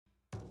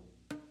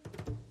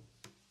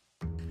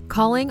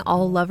Calling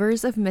all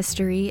lovers of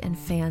mystery and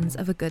fans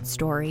of a good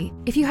story.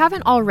 If you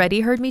haven't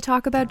already heard me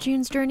talk about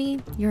June's Journey,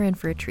 you're in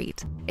for a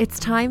treat. It's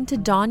time to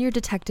don your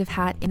detective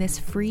hat in this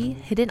free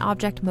hidden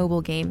object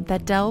mobile game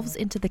that delves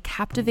into the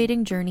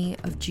captivating journey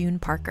of June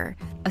Parker,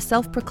 a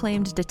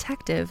self-proclaimed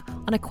detective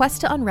on a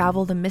quest to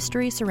unravel the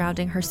mystery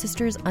surrounding her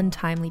sister's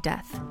untimely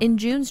death. In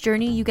June's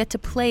Journey, you get to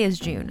play as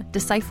June,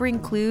 deciphering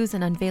clues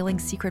and unveiling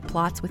secret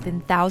plots within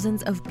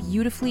thousands of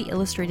beautifully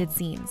illustrated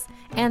scenes.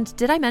 And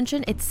did I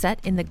mention it's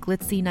set in the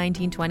glitzy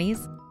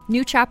 1920s?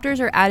 New chapters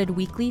are added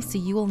weekly, so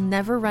you will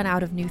never run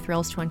out of new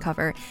thrills to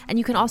uncover, and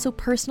you can also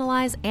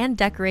personalize and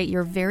decorate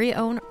your very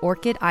own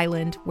Orchid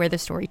Island where the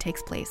story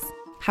takes place.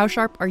 How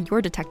sharp are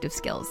your detective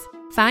skills?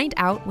 Find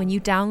out when you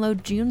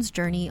download June's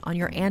Journey on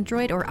your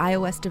Android or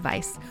iOS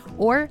device,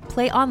 or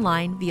play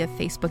online via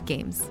Facebook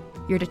Games.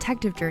 Your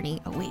detective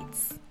journey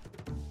awaits.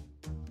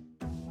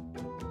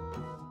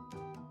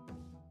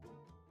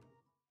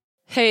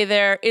 Hey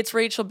there, it's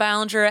Rachel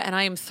Ballinger, and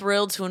I am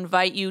thrilled to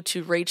invite you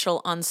to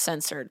Rachel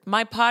Uncensored,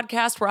 my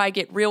podcast where I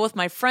get real with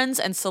my friends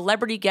and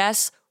celebrity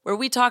guests, where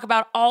we talk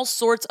about all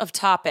sorts of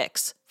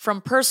topics. From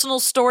personal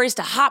stories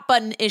to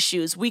hot-button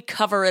issues, we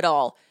cover it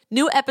all.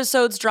 New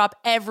episodes drop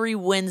every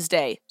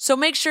Wednesday, so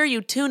make sure you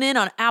tune in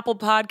on Apple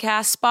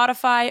Podcasts,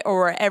 Spotify,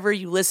 or wherever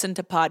you listen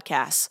to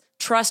podcasts.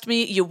 Trust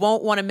me, you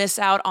won't want to miss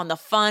out on the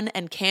fun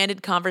and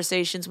candid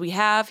conversations we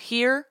have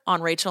here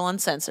on Rachel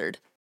Uncensored.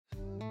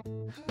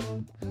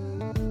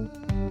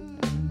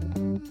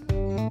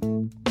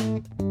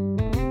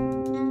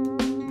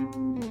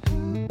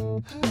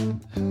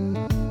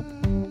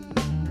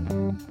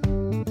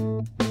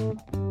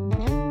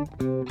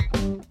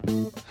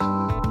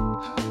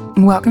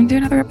 Welcome to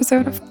another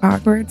episode of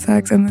Awkward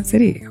Sex in the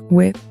City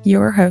with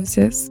your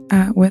hostess,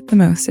 with the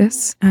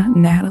mostest,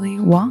 Natalie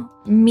Wall.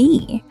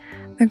 Me,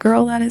 the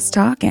girl that is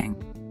talking.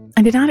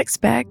 I did not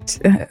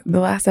expect the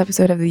last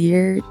episode of the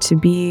year to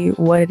be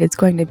what it is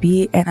going to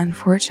be, and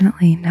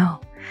unfortunately,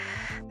 no,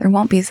 there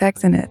won't be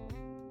sex in it.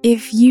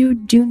 If you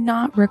do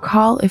not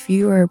recall, if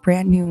you are a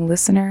brand new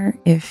listener,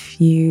 if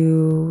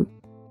you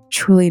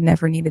truly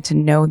never needed to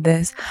know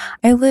this,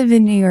 I live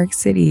in New York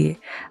City,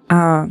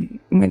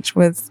 which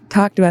was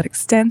talked about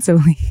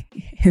extensively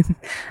in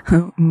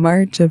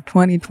March of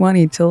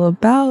 2020 till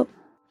about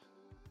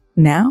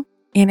now.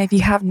 And if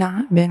you have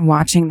not been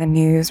watching the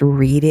news,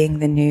 reading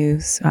the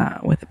news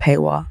with a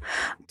paywall,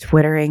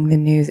 Twittering the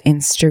news,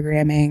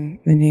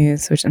 Instagramming the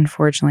news, which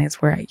unfortunately is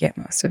where I get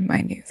most of my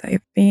news, I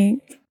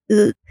think.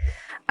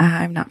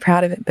 I'm not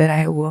proud of it, but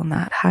I will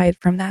not hide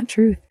from that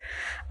truth.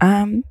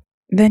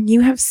 Then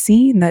you have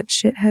seen that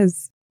shit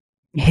has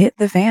hit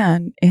the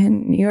fan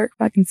in New York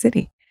fucking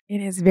City.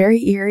 It is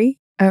very eerie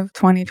of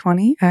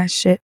 2020,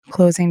 shit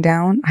closing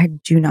down. I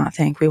do not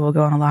think we will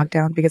go on a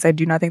lockdown because I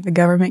do not think the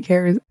government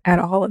cares at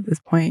all at this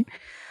point.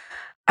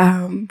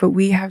 But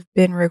we have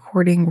been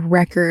recording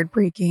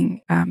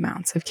record-breaking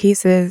amounts of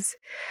cases,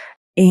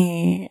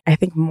 and I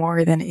think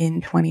more than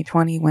in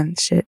 2020 when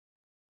shit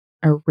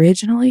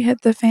originally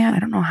hit the fan. I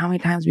don't know how many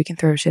times we can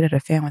throw shit at a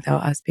fan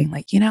without us being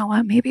like, you know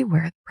what, maybe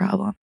we're the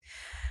problem.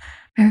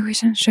 Maybe we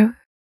shouldn't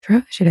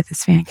throw shit at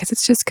this fan because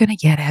it's just going to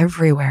get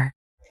everywhere.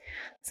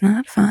 It's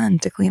not fun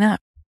to clean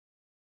up.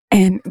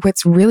 And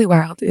what's really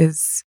wild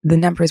is the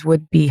numbers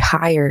would be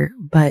higher,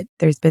 but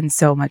there's been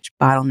so much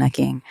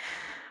bottlenecking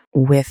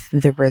with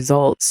the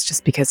results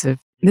just because of,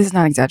 this is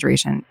not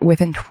exaggeration,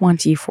 within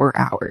 24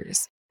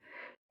 hours,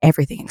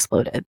 everything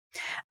exploded.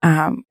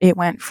 It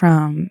went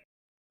from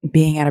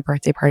being at a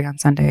birthday party on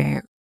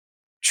Sunday,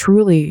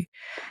 truly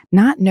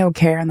not no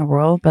care in the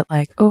world, but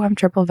like, oh, I'm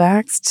triple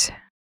vaxxed.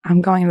 I'm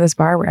going to this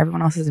bar where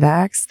everyone else is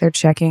vaxxed. They're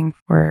checking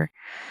for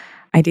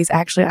IDs.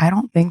 Actually, I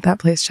don't think that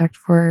place checked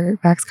for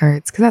vax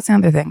cards because that's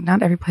another thing.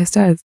 Not every place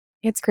does.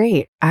 It's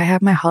great. I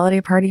have my holiday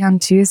party on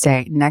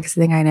Tuesday. Next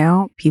thing I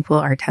know, people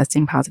are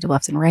testing positive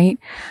left and right.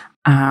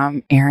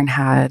 Aaron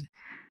has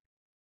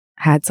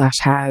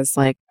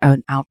like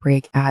an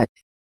outbreak at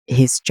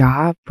his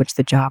job, which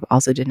the job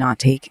also did not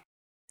take.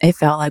 It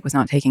felt like was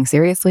not taking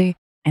seriously.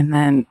 And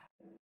then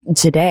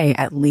today,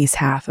 at least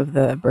half of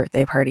the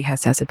birthday party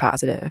has tested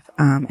positive.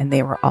 And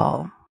they were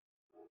all,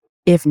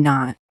 if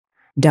not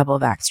double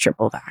vaxxed,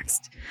 triple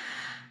vaxxed.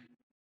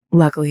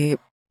 Luckily,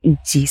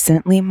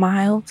 decently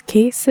mild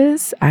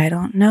cases. I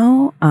don't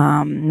know.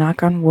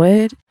 Knock on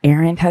wood.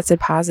 Aaron tested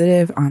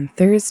positive on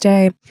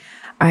Thursday.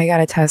 I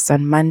got a test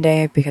on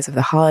Monday because of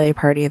the holiday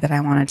party that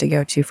I wanted to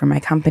go to for my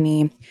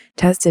company.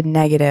 Tested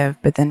negative,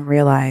 but then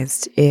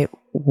realized there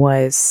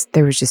was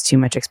just too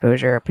much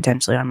exposure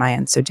potentially on my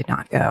end, so did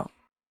not go.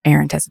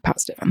 Aaron tested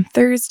positive on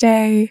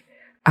Thursday.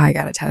 I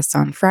got a test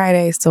on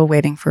Friday, still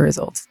waiting for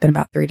results. It's been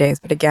about 3 days,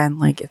 but again,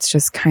 like it's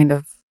just kind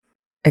of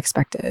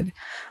expected,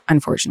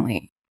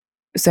 unfortunately.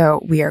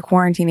 So we are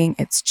quarantining.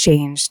 It's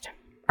changed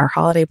our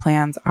holiday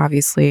plans,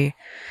 obviously.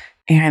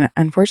 And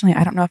unfortunately,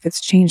 I don't know if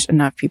it's changed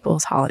enough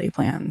people's holiday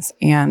plans.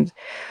 And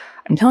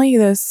I'm telling you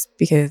this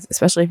because,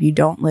 especially if you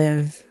don't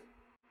live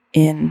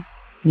in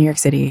New York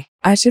City,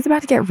 shit's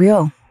about to get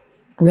real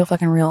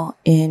fucking real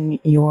in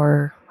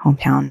your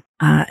hometown.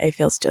 It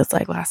feels just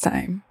like last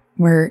time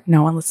where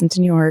no one listened to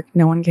New York,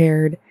 no one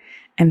cared.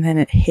 And then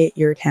it hit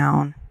your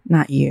town,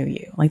 not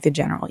you, like the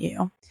general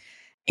you.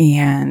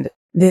 And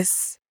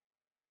this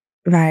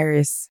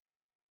virus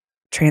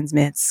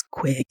transmits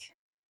quick,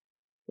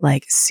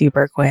 like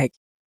super quick.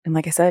 And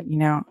like I said,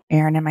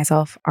 Aaron and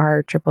myself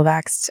are triple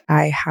vaxxed.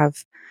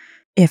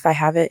 If I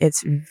have it,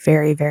 it's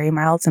very, very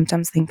mild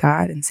symptoms, thank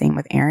God. And same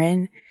with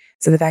Aaron.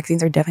 So the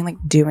vaccines are definitely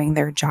like doing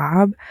their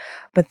job.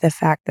 But the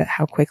fact that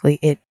how quickly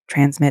it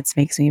transmits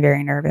makes me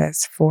very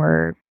nervous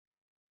for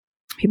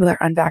people that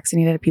are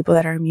unvaccinated, people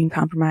that are immune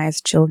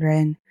compromised,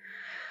 children.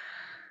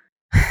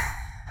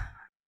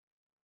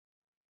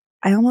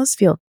 I almost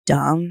feel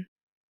dumb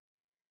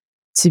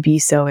to be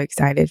so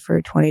excited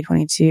for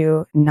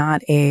 2022.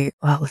 Not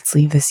let's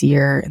leave this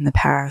year in the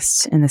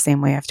past in the same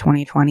way of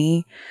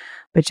 2020.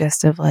 But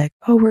just of like,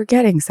 oh, we're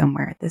getting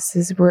somewhere.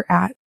 We're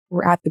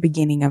at the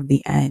beginning of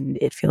the end.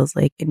 It feels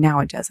like, and now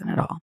it doesn't at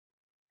all.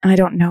 And I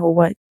don't know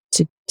what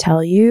to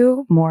tell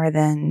you more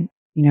than,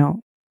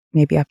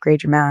 maybe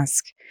upgrade your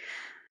mask,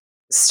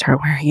 start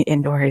wearing it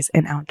indoors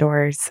and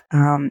outdoors.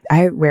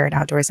 I wear it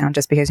outdoors now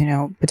just because,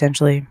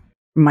 potentially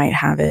might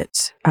have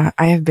it.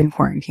 I have been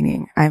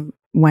quarantining. I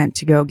went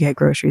to go get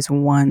groceries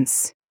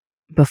once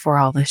before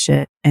all this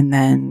shit. And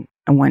then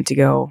I went to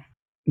go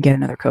get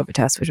another COVID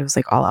test, which was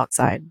like all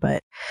outside,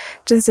 but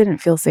just didn't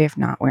feel safe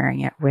not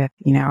wearing it with,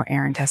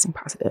 Aaron testing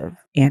positive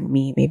and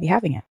me maybe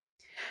having it.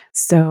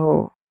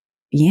 So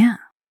yeah,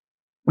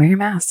 wear your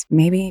mask.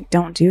 Maybe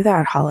don't do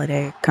that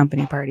holiday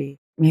company party.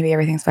 Maybe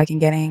everything's fucking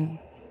getting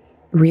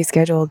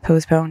rescheduled,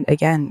 postponed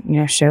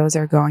again. Shows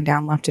are going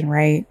down left and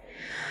right,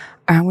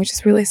 which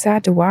is really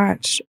sad to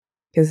watch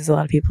because it's a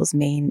lot of people's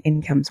main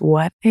incomes.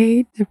 What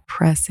a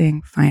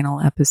depressing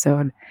final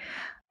episode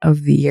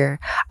of the year.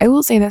 I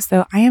will say this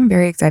though, I am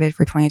very excited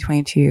for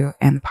 2022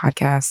 and the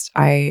podcast.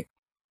 I'm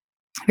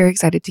very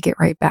excited to get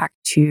right back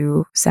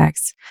to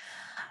sex.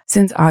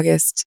 Since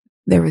August,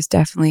 there was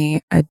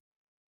definitely a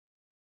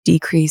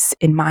decrease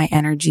in my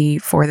energy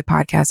for the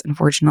podcast,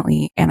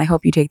 unfortunately. And I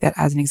hope you take that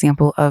as an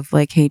example of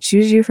like, hey,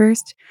 choose you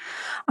first.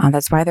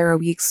 That's why there are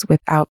weeks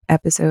without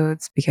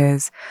episodes,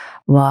 because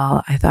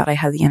while I thought I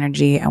had the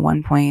energy at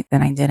one point,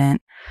 then I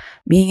didn't.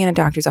 Being in a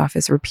doctor's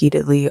office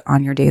repeatedly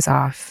on your days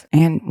off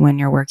and when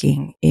you're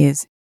working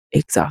is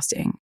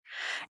exhausting.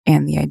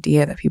 And the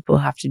idea that people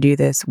have to do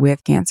this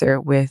with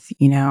cancer, with,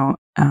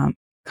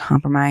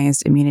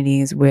 compromised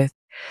immunities, with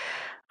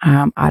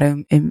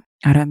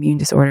autoimmune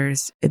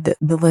disorders, the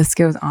list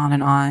goes on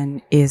and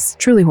on, is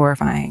truly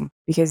horrifying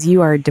because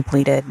you are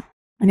depleted.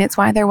 And it's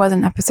why there was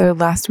an episode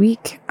last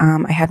week.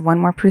 I had one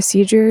more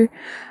procedure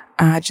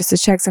just to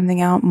check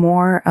something out,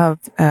 more of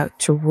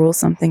to rule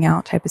something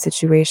out type of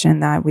situation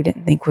that we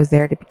didn't think was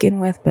there to begin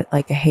with, but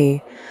like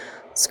hey,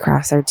 let's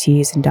cross our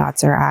T's and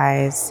dots our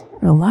I's.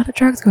 A lot of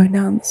trucks going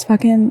down this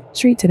fucking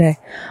street today.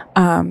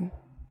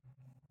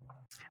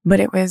 But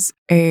it was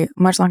a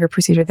much longer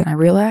procedure than I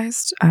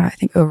realized. I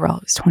think overall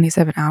it was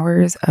 27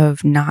 hours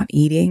of not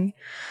eating.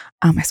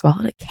 I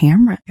swallowed a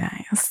camera,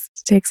 guys,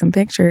 to take some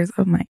pictures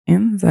of my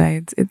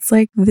insides. It's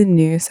like the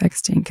new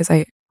sexting because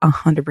I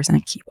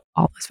 100% keep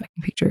all those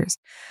fucking pictures.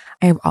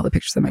 I have all the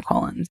pictures of my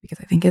colons because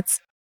I think it's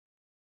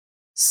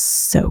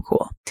so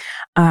cool.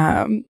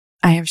 I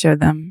have showed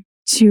them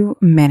to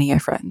many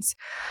friends.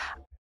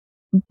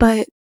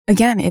 But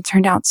again, it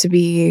turned out to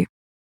be,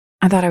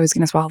 I thought I was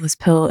going to swallow this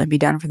pill and be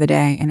done for the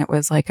day. And it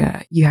was like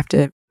you have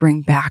to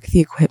bring back the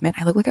equipment.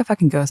 I look like a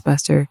fucking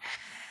Ghostbuster.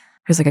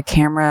 There's like a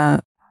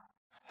camera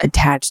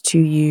attached to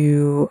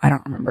you. I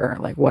don't remember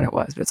like what it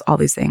was, but it's all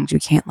these things. You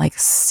can't like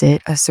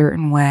sit a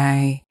certain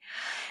way.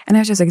 And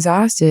I was just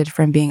exhausted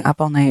from being up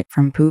all night,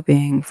 from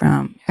pooping,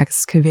 from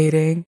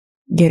excavating,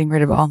 getting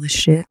rid of all the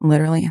shit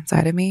literally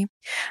inside of me,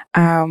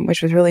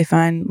 which was really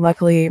fun.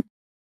 Luckily,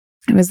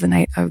 it was the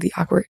night of the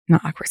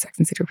not awkward Sex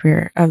and City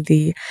premiere of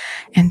the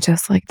And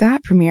Just Like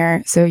That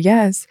premiere. So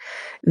yes,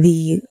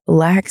 the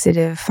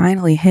laxative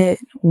finally hit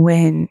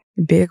when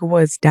Big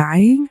was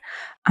dying.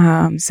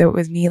 So it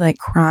was me like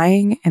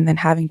crying and then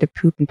having to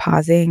poop and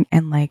pausing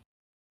and like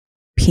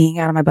peeing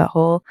out of my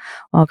butthole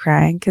while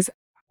crying. Cause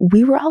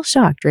we were all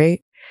shocked,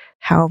 right?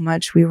 How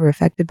much we were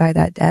affected by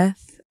that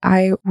death.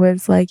 I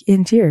was like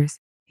in tears.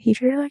 He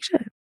treated her like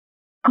shit.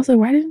 Also,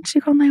 why didn't she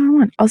call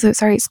 911? Also,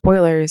 sorry,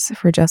 spoilers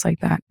for Just Like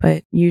That,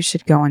 but you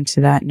should go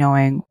into that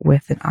knowing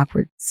with an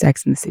awkward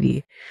Sex in the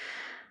City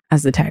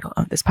as the title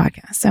of this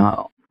podcast.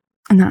 So,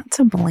 not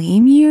to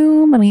blame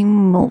you, but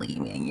I'm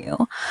blaming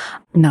you.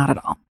 Not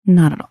at all.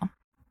 Not at all.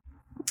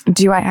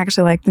 Do I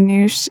actually like the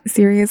new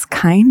series?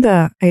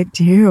 Kinda. I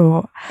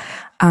do.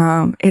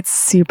 It's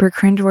super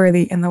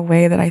cringeworthy in the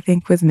way that I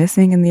think was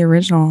missing in the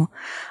original.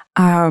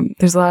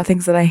 There's a lot of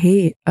things that I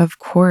hate, of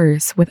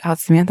course. Without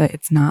Samantha,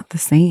 it's not the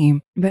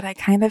same. But I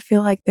kind of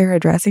feel like they're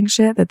addressing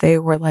shit that they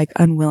were like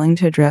unwilling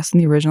to address in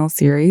the original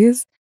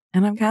series.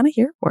 And I'm kind of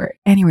here for it.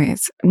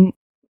 Anyways,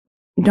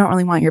 don't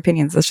really want your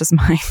opinions. That's just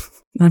mine.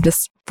 I'm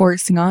just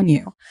forcing on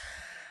you.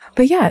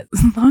 But yeah,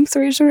 long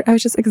story short, I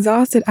was just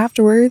exhausted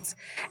afterwards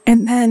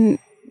and then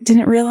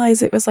didn't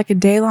realize it was like a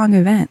day-long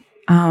event.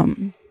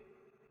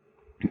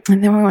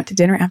 And then when we went to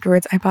dinner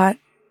afterwards,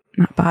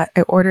 I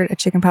ordered a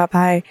chicken pot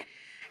pie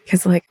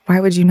because, like, why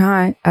would you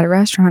not at a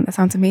restaurant? That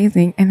sounds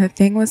amazing. And the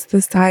thing was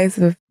the size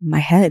of my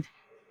head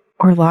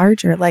or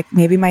larger, like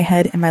maybe my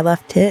head and my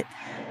left tit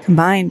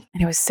combined.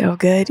 And it was so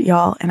good,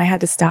 y'all. And I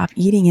had to stop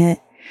eating it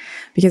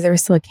because there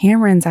was still a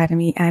camera inside of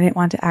me and I didn't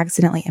want to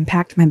accidentally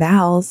impact my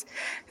bowels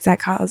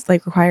because that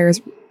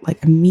requires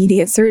like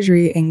immediate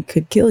surgery and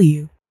could kill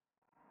you.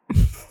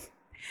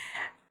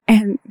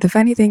 And the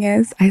funny thing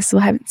is, I still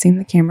haven't seen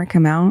the camera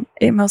come out.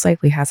 It most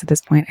likely has at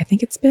this point. I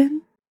think it's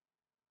been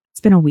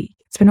a week.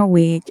 It's been a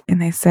week,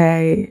 and they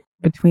say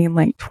between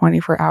like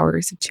 24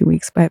 hours to 2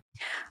 weeks. But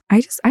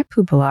I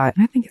poop a lot,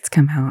 and I think it's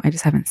come out. I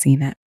just haven't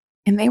seen it.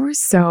 And they were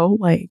so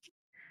like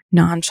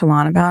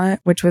nonchalant about it,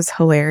 which was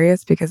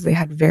hilarious because they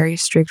had very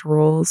strict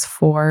rules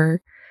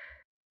for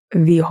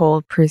the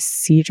whole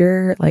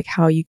procedure, like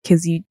how you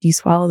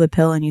swallow the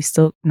pill and you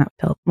still not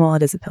pill. Well,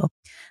 it is a pill,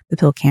 the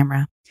pill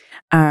camera.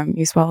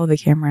 You swallow the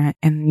camera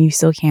and you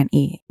still can't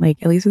eat. Like,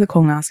 at least with the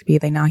colonoscopy,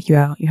 they knock you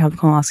out. You have the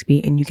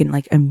colonoscopy and you can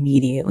like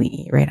immediately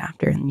eat right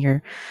after, and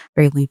you're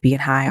very loopy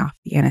and high off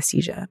the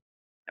anesthesia.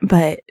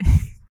 But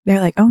they're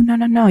like, oh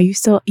no, you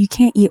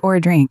can't eat or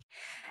drink.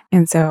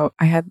 And so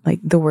I had like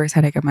the worst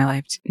headache of my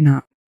life.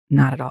 Not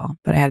at all,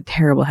 but I had a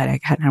terrible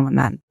headache. I hadn't had one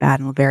that bad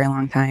in a very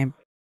long time.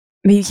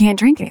 But you can't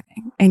drink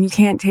anything and you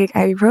can't take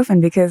ibuprofen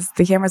because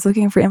the camera's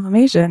looking for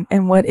inflammation.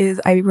 And what is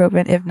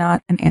ibuprofen if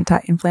not an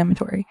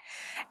anti-inflammatory?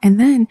 And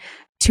then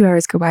 2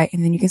 hours go by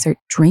and then you can start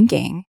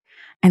drinking.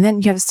 And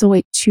then you have to still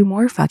wait 2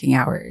 more fucking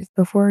hours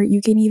before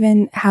you can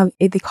even have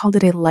it. They called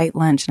it a light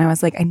lunch. And I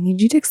was like, I need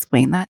you to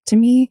explain that to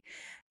me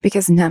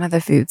because none of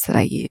the foods that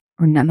I eat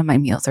or none of my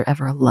meals are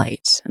ever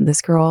light. And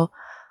this girl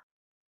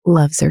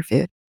loves her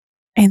food.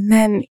 And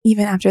then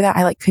even after that,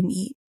 I couldn't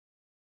eat.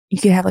 You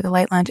could have like a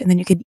light lunch and then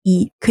you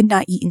could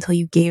not eat until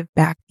you gave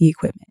back the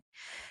equipment.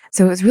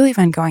 So it was really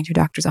fun going to a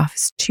doctor's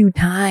office 2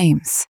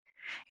 times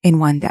in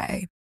one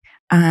day.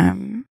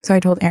 So I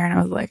told Aaron, I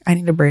was like, I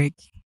need a break.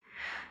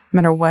 No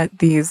matter what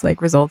these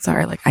like results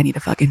are, like I need a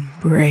fucking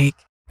break.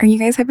 Are you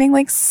guys having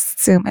like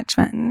so much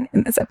fun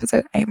in this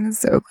episode? I am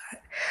so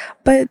glad.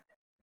 But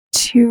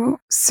to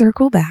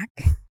circle back,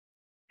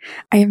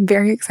 I am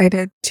very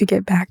excited to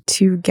get back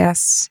to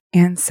guests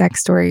and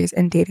sex stories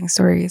and dating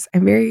stories. I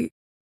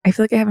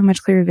feel like I have a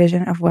much clearer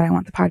vision of what I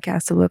want the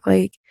podcast to look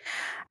like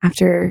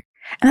after.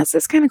 And that's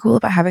just kind of cool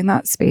about having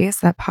that space,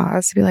 that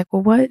pause to be like,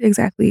 well, what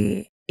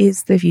exactly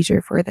is the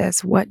future for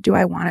this? What do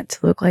I want it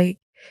to look like?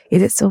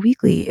 Is it still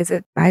weekly? Is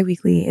it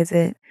bi-weekly?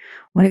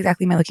 What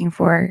exactly am I looking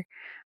for?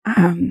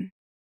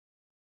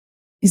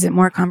 Is it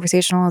more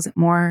conversational? Is it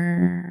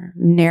more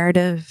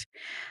narrative?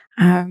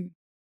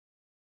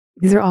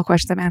 These are all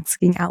questions I'm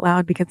asking out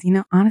loud because,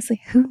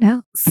 honestly, who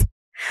knows?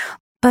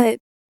 But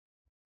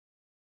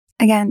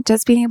again,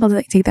 just being able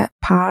to take that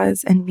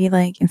pause and be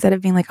like, instead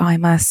of being like, oh, I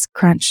must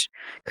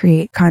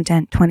create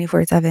content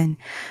 24/7,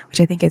 which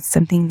I think is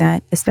something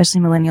that especially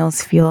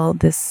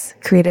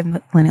creative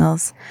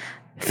millennials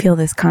feel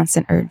this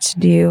constant urge to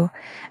do,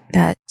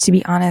 that to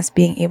be honest,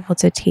 being able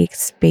to take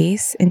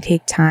space and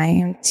take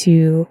time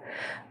to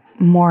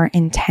more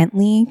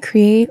intently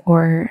create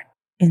or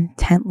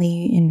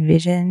intently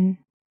envision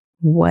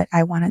what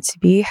I want it to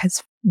be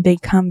has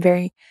become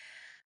very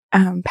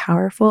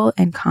powerful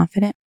and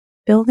confident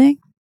building.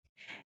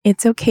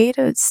 It's okay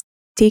to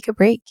take a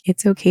break.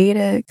 It's okay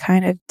to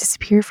kind of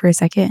disappear for a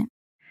second,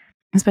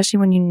 especially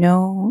when you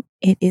know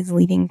it is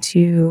leading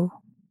to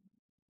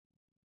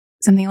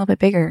something a little bit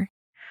bigger.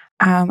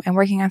 And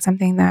working on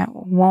something that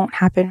won't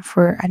happen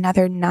for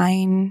another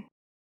 9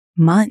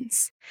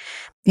 months.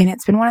 And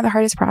it's been one of the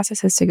hardest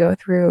processes to go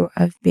through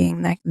of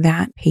being like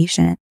that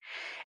patient.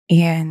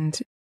 And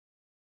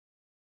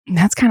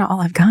that's kind of all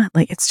I've got.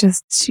 Like, it's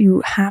just to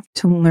have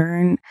to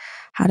learn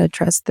how to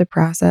trust the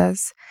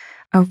process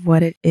of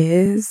what it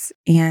is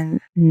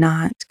and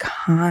not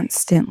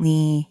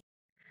constantly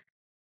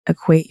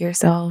equate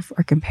yourself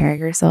or compare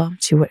yourself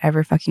to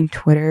whatever fucking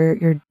Twitter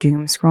you're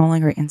doom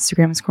scrolling or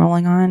Instagram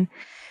scrolling on.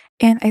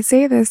 And I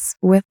say this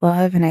with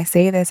love, and I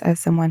say this as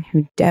someone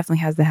who definitely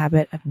has the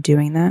habit of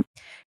doing that.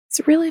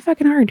 It's really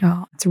fucking hard,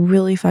 y'all. It's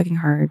really fucking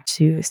hard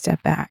to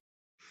step back.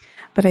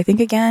 But I think,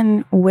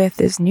 again, with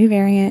this new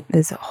variant,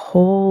 this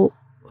whole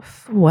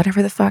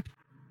whatever the fuck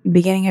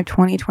beginning of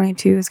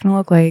 2022 is going to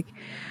look like,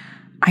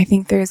 I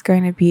think there's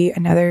going to be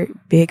another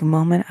big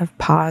moment of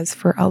pause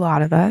for a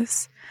lot of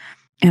us.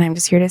 And I'm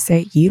just here to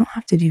say, you don't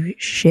have to do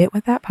shit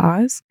with that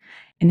pause.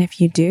 And if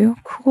you do,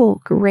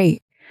 cool,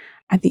 great.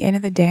 At the end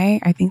of the day,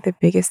 I think the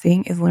biggest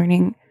thing is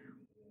learning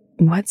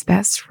what's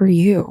best for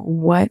you,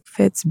 what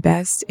fits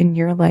best in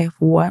your life,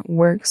 what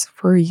works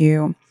for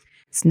you.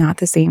 It's not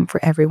the same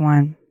for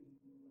everyone.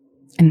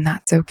 And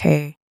that's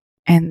okay.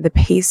 And the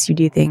pace you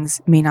do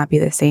things may not be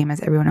the same as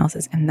everyone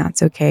else's. And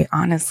that's okay.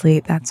 Honestly,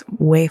 that's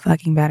way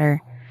fucking better.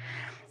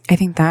 I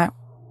think that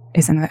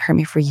is something that hurt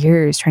me for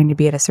years, trying to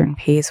be at a certain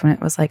pace when it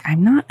was like,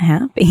 I'm not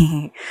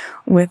happy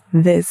with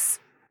this.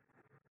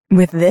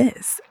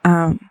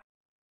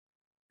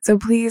 So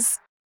please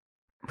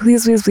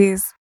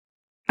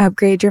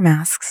upgrade your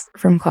masks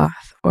from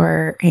cloth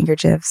or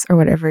handkerchiefs or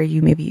whatever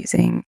you may be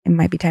using. It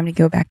might be time to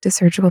go back to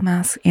surgical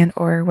masks and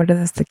or what are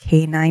those, the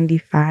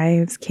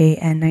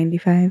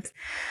KN95s.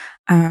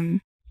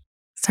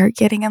 Start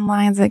getting in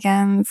lines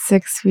again,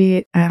 6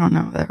 feet. I don't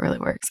know if that really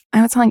works.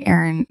 I was telling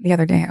Aaron the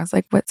other day, I was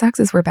like, what sucks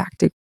is we're back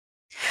to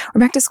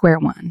square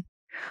one.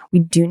 We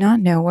do not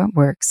know what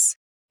works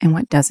and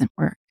what doesn't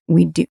work.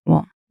 The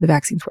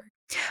vaccines work,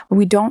 but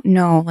we don't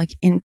know like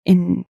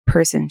in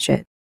person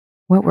shit,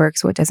 what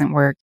works, what doesn't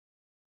work.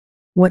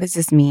 What does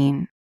this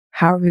mean?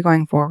 How are we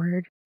going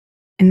forward?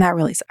 And that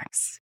really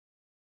sucks,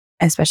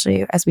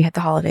 especially as we hit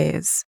the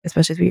holidays,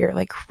 especially as we are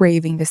like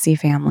craving to see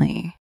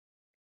family.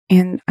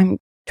 And I'm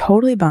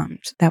totally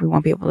bummed that we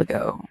won't be able to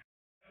go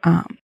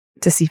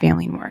to see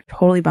family anymore.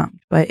 Totally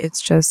bummed, but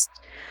it's just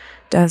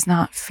does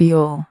not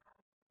feel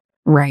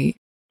right.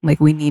 Like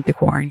we need to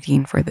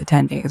quarantine for the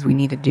 10 days. We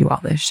need to do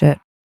all this shit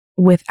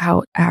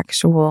without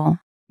actual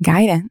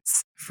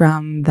guidance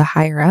from the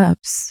higher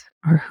ups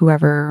or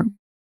whoever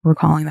we're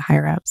calling the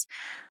higher ups.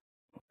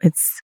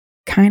 It's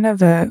kind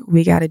of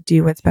we got to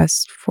do what's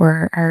best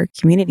for our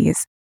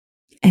communities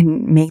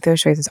and make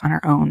those choices on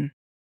our own.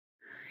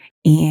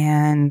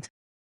 And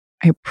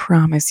I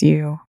promise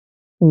you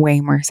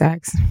way more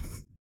sex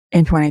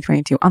in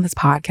 2022 on this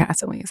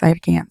podcast, at least. I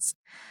can't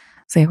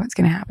say what's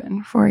going to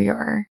happen for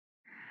your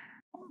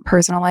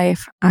personal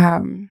life.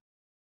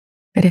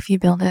 But if you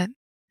build it,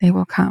 they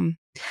will come.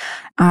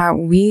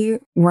 We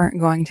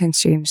weren't going to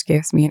exchange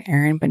gifts, me and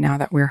Aaron, but now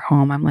that we're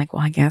home, I'm like,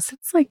 well, I guess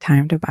it's like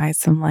time to buy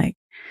some like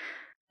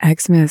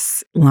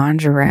Xmas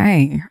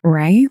lingerie,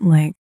 right?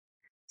 Like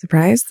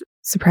surprise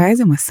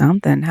him with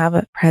something, have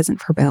a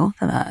present for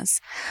both of us.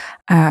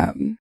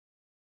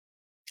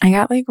 I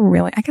got like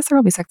really, I guess there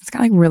will be sex. I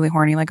got like really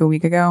horny like a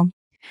week ago.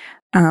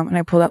 And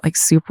I pulled out like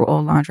super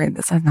old lingerie.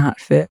 This does not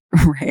fit,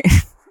 right?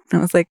 I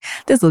was like,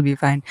 this will be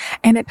fine.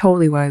 And it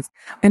totally was.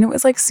 And it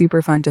was like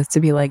super fun just to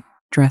be like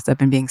dressed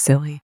up and being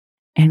silly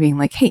and being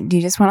like, hey, do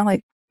you just want to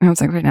like have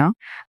sex right now?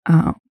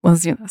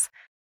 Let's do this.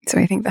 So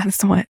I think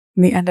that's what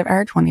the end of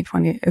our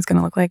 2020 is going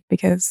to look like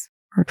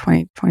or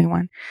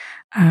 2021.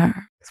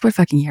 What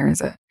fucking year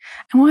is it?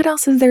 And what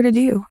else is there to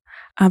do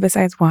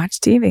besides watch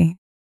TV?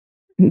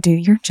 Do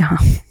your job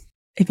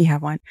if you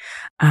have one,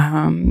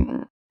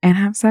 and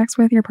have sex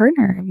with your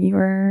partner if you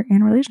are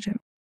in a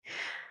relationship.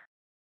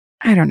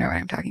 I don't know what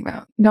I'm talking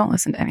about. Don't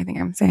listen to anything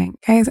I'm saying.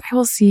 Guys, I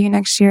will see you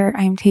next year.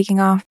 I'm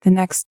taking off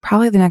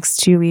probably the next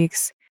 2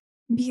 weeks.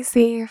 Be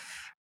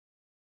safe.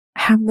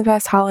 Have the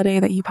best holiday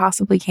that you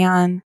possibly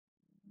can.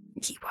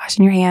 Keep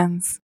washing your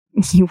hands.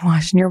 Keep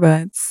washing your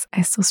butts.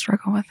 I still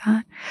struggle with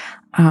that.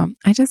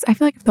 I feel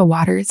like if the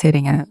water is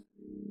hitting it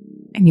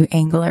and you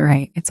angle it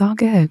right, it's all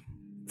good.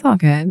 It's all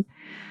good.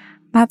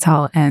 That's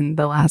how I'll end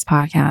the last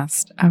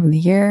podcast of the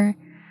year.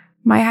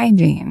 My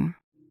hygiene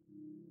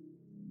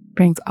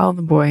brings all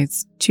the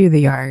boys to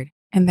the yard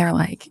and they're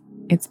like,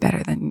 it's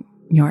better than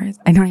yours.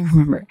 I don't even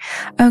remember.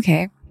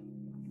 Okay.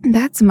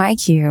 That's my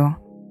cue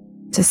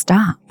to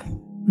stop.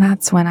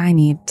 That's when I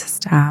need to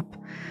stop.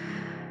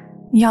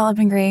 Y'all have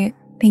been great.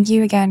 Thank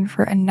you again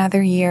for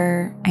another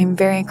year. I'm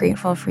very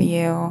grateful for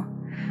you,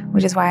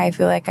 which is why I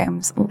feel like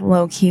I'm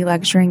low-key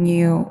lecturing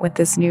you with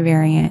this new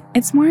variant.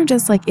 It's more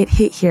just like it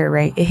hit here,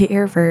 right? It hit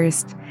here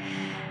first.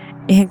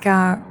 It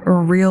got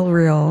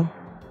real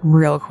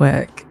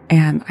quick.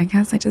 And I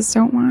guess I just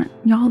don't want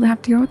y'all to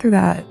have to go through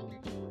that.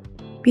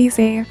 Be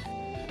safe.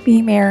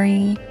 Be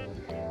merry.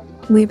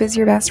 Lube is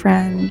your best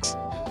friend.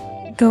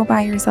 Go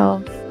buy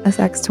yourself a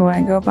sex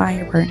toy. Go buy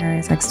your partner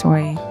a sex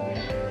toy.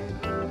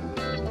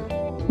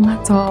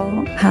 Let's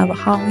all have a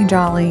holly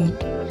jolly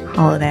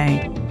holiday.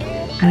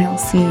 And I will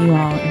see you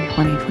all in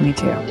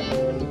 2022.